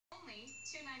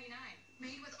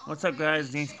What's up,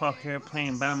 guys? James Park here,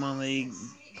 playing Battlemon League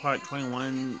Part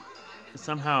 21.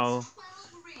 Somehow,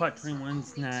 Part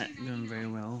 21's not doing very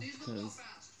well because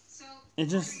it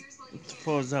just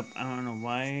froze up. I don't know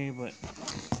why, but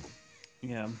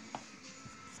yeah.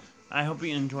 I hope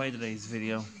you enjoyed today's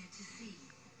video.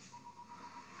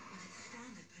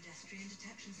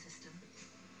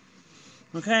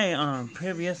 Okay, on a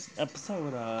previous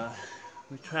episode,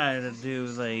 we tried to do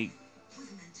like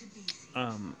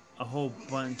a whole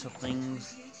bunch of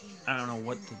things. I don't know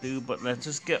what to do, but let's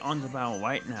just get on the battle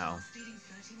right now.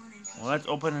 Well, let's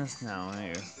open this now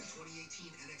here.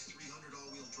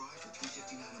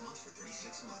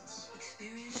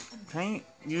 Can I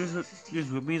use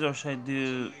rubies, or should I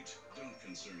do?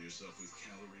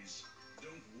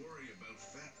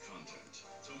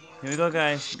 Here we go,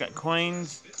 guys. We got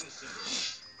coins,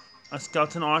 a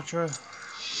skeleton archer,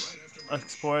 a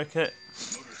explorer kit,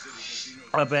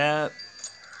 a bat,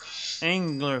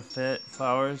 angler fit,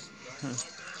 flowers,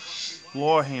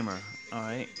 warhammer. All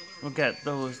right, we'll get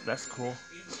those. That's cool,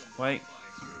 right?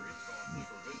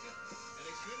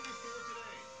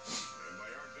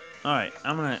 All right,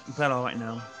 I'm gonna battle right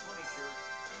now.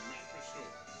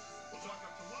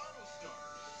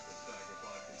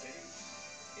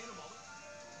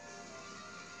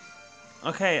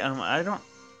 Okay, I don't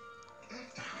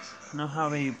know how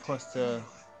we're supposed to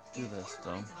do this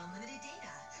though.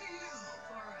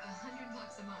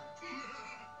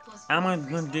 I'm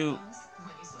gonna do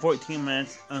 14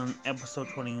 minutes on episode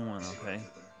 21, okay?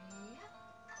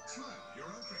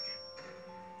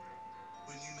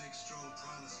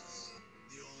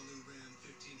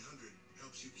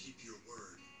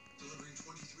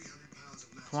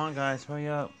 Come on, guys, hurry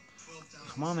up.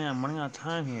 Come on, man, I'm running out of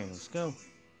time here. Let's go.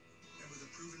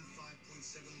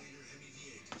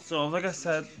 So, like I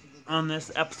said, on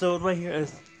this episode right here,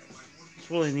 it's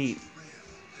really neat.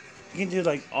 You can do,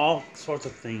 like, all sorts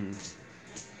of things.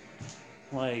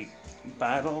 Like,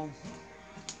 battle,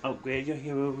 upgrade your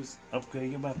heroes,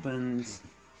 upgrade your weapons,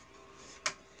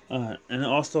 and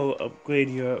also upgrade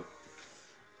your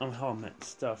helmet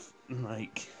stuff.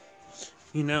 Like,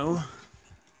 you know.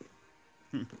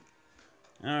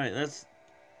 Alright, let's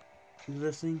do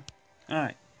this thing.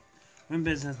 Alright, we're in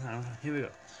business now. Here we go.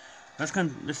 Let's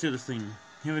do this thing.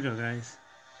 Here we go, guys.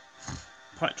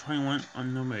 Part 21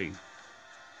 on the way.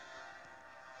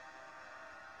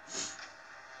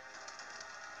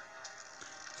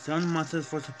 7 monsters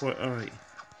for support. Alright.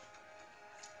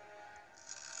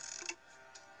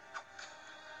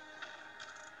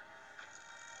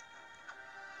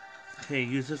 Okay,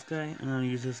 use this guy, and I'll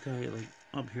use this guy like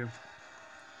up here.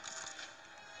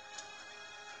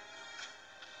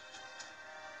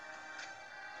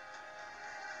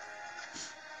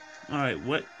 Alright,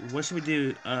 what should we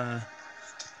do?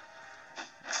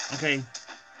 Okay.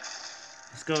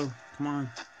 Let's go. Come on.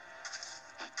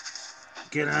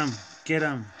 Get him. Get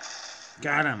him.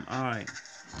 Got him. Alright.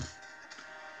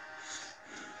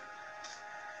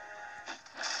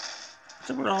 What's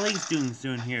up with all these dudes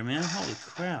doing here, man? Holy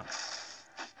crap.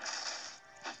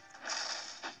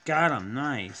 Got him.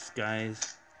 Nice,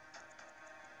 guys.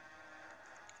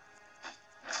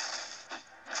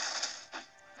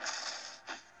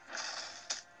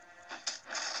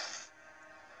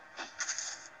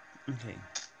 Okay.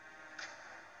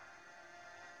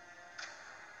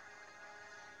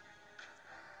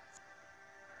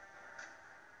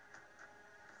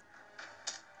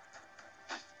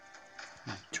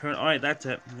 Turn. All right, that's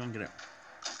it. I'm gonna get it.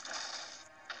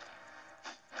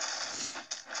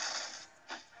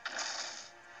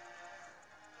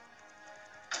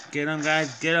 Get him,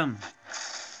 guys. Get him.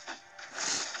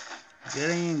 Get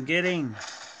him. Get him.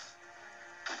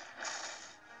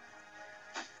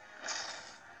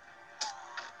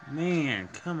 Man,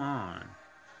 come on.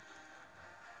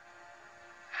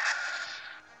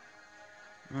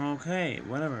 Okay,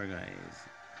 whatever, guys.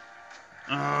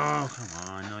 Oh, come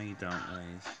on. No, you don't,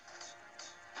 guys.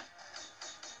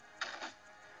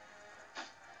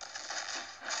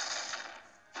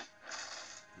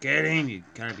 Get him, you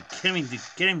gotta be kidding me.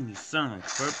 Get him, you son of a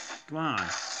twerp. Come on.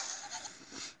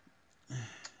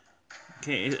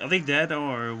 Okay, are they dead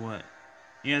or what?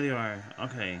 Yeah, they are.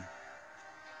 Okay.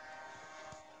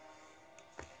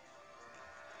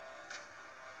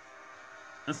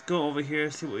 Let's go over here,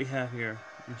 see what we have here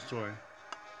in store.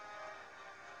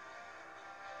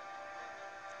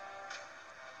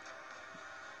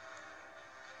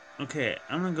 Okay,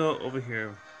 I'm gonna go over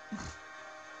here.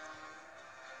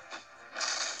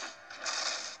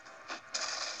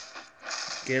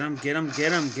 Get him, get him,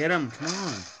 get him, get him, come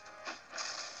on.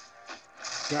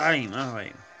 Got him,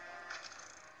 alright.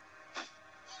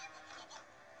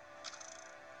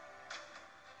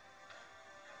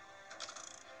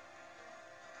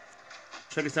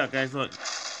 Check this out, guys. Look.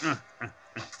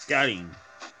 Got him.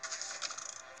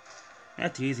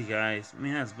 That's easy, guys. I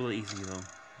mean, that's really easy, though.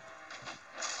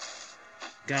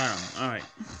 Got him. Alright.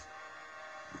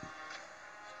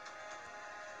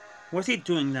 What's he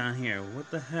doing down here? What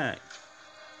the heck?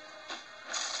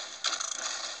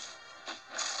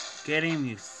 Get him,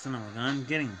 you son of a gun.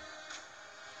 Get him.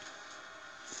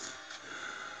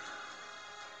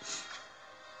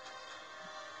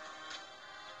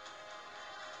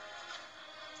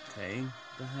 Okay.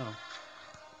 What the hell?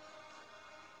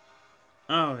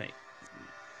 Alright.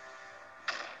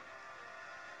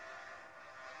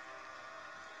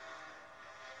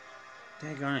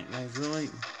 Daggone it, guys. Really?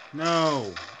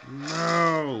 No.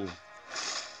 No.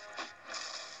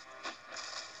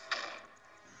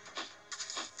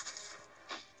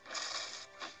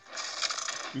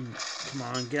 Come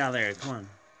on, get out of there. Come on.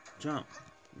 Jump.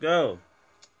 Go.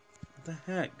 What the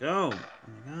heck? Go. Oh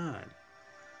my god.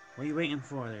 What are you waiting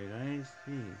for there, guys?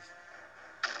 Jeez.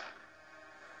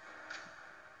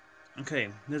 Okay,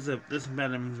 there's some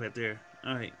bad enemies right there.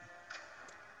 Alright.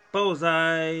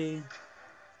 Bullseye!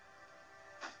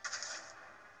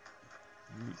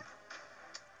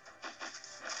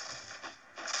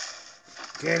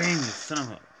 Get in, you son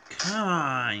of a... Come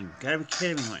on! You gotta be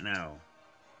kidding me right now.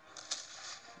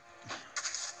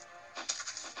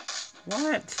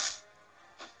 What?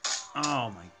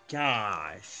 Oh my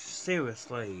gosh.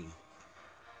 Seriously.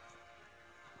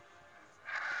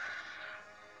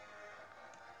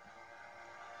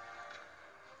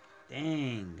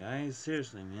 Dang, guys.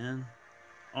 Seriously, man.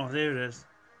 Oh, there it is.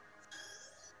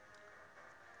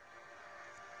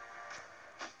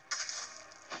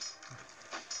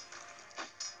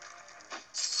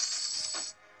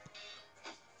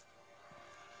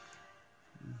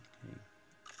 Okay.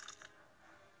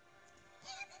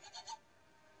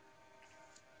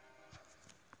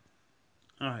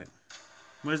 Alright.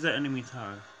 Where's the enemy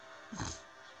tower?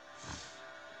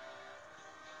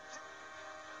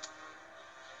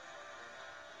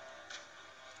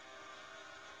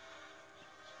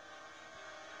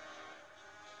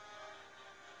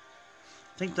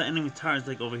 I think the enemy tower is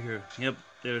like over here. Yep,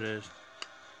 there it is.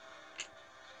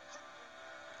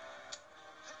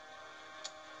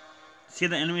 See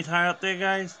the enemy tower up there,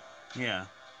 guys? Yeah.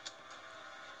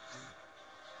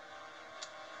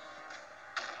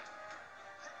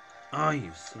 Oh,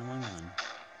 you son of a gun.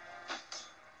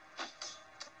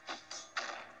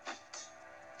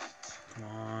 Come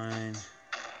on.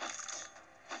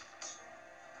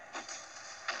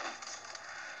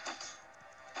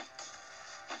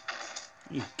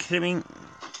 Are you kidding me?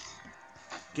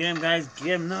 Get him, guys. Get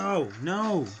him. No.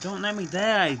 No. Don't let me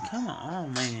die. Come on. Oh,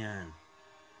 man.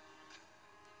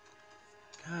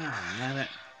 God damn it.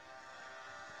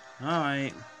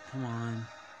 Alright. Come on.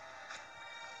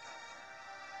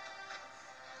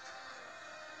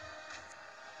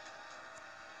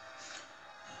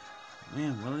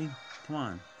 Man, Willie. Come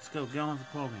on. Let's go. Get on with the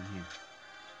program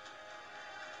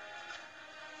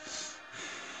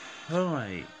here.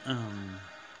 Alright.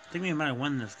 I think we might have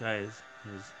won this, guys.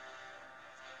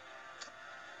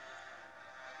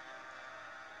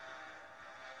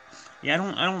 Yeah,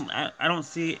 I don't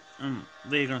see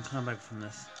they're gonna come back from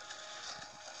this.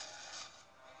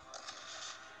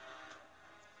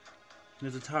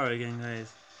 There's a tower again,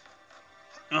 guys.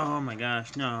 Oh my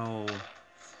gosh, no.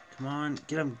 Come on,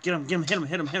 get him, hit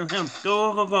him.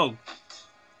 Go.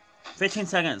 15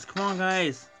 seconds, come on,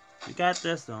 guys. We got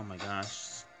this. Oh my gosh.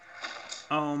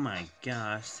 Oh my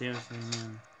gosh, seriously,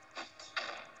 man.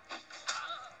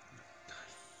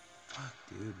 Fuck,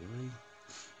 dude, really?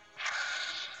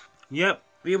 Yep,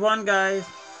 we won, guys.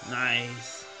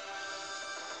 Nice.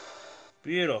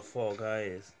 Beautiful,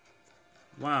 guys.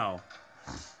 Wow.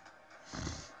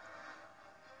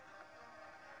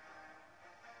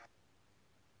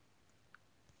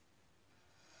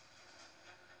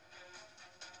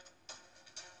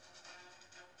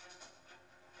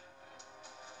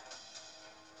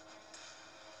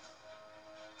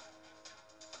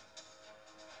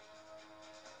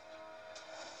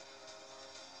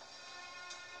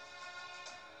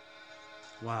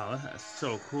 Wow, that's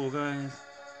so cool, guys.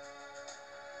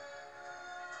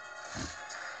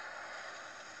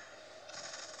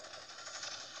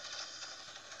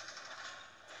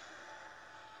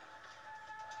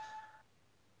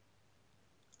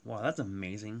 Wow, that's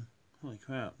amazing. Holy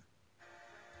crap.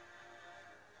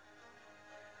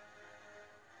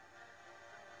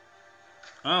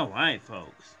 Alright,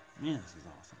 folks. Man, this is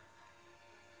awesome.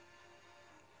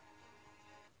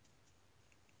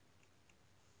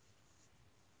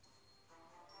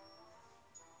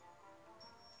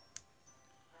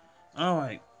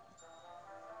 Alright.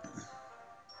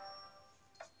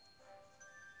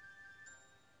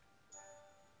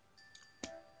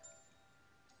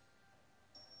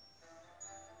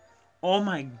 Oh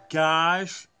my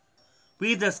gosh.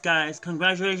 Read this, guys.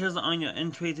 Congratulations on your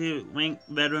entry to rank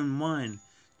Veteran 1.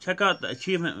 Check out the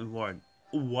achievement reward.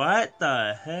 What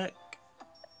the heck?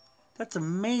 That's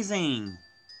amazing.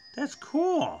 That's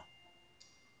cool.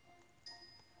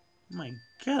 Oh my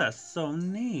god, that's so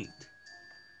neat.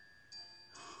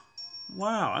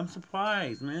 Wow, I'm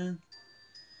surprised, man.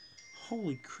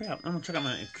 Holy crap. I'm gonna check out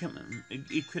my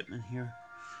equipment here.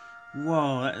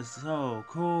 Whoa, that is so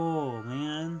cool,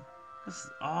 man. This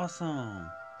is awesome.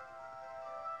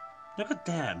 Look at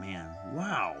that, man.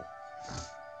 Wow.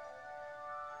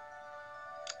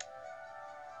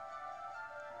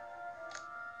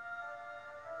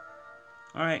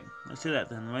 Alright, let's do that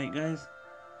then, right, guys?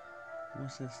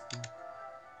 What's this thing?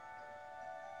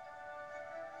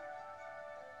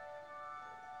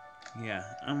 Yeah,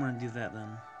 I'm gonna do that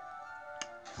then.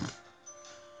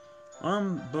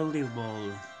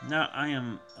 Unbelievable. Now I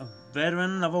am a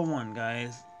veteran level 1,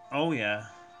 guys. Oh yeah.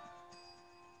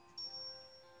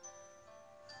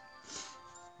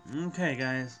 Okay,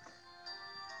 guys.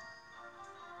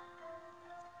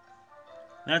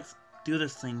 Let's do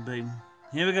this thing, babe.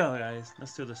 Here we go, guys.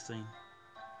 Let's do this thing.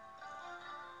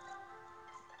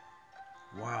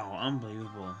 Wow,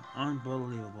 unbelievable.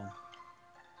 Unbelievable.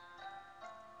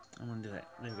 I'm gonna do that.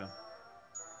 There we go.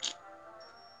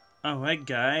 Alright,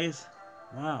 guys.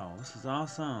 Wow, this is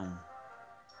awesome.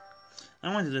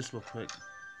 I'm gonna do this real quick.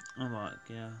 Unlock,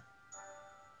 yeah.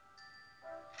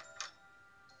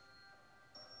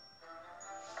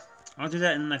 I'll do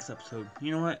that in the next episode.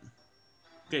 You know what?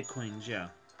 Get coins, yeah.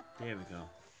 There we go.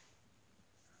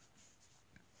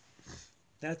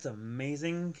 That's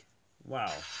amazing.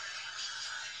 Wow.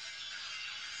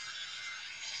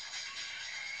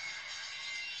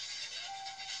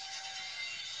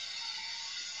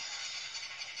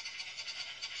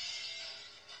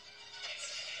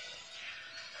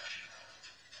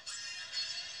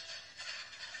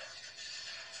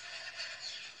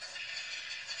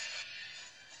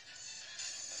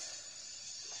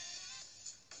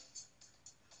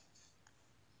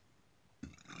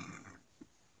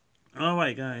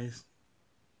 Alright, guys.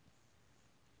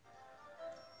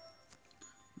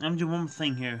 I'm doing one more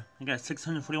thing here. I got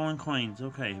 641 coins.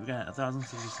 Okay, we got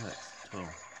 1,066 total.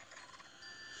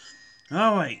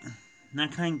 Alright. Now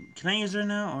can I use her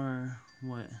now or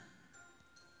what?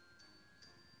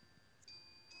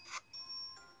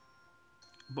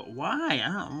 But why?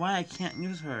 I don't know why I can't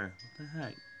use her. What the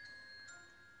heck?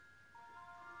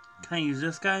 Can I use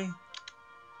this guy?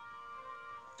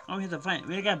 Oh, we have to find.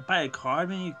 We gotta buy a card,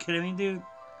 man. You kidding me, dude?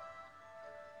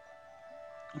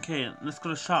 Okay, let's go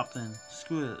to shop then.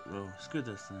 Screw it, bro. Screw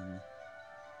this then.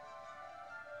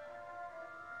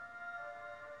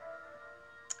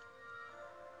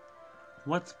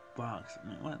 What's box? I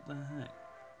mean, what the heck?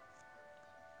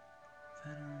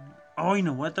 Oh, you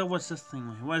know what though? What's this thing?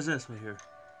 What is this right here?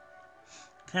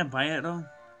 Can I buy it though?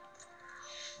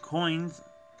 Coins.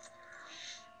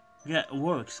 We got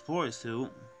War Explorer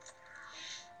suit.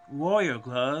 Warrior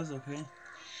gloves, okay.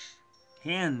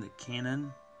 Hand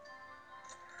cannon.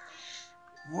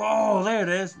 Whoa, there it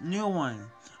is. New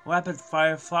one. Rapid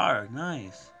fire flower.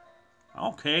 Nice.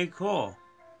 Okay, cool.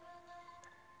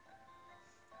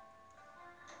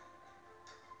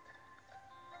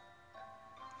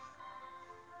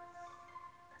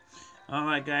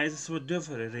 Alright guys, this will do it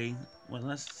for today. Well,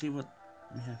 let's see what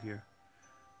we have here.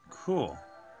 Cool.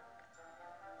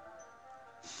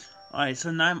 Alright,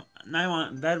 so now I'm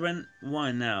on Veteran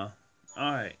 1 now.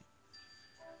 Alright.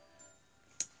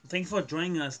 Thanks for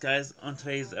joining us, guys, on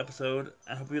today's episode.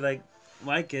 I hope you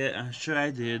like it. I'm sure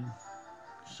I did.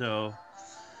 So,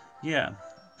 yeah.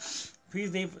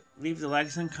 Please leave the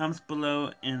likes and comments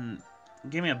below and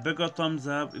give me a big old thumbs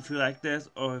up if you like this,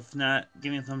 or if not,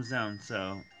 give me a thumbs down.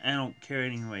 So, I don't care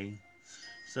anyway.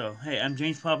 So, hey, I'm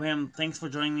James Popham. Thanks for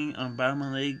joining me on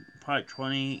Battlemon League Part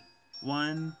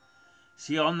 21.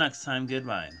 See you all next time.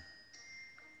 Goodbye.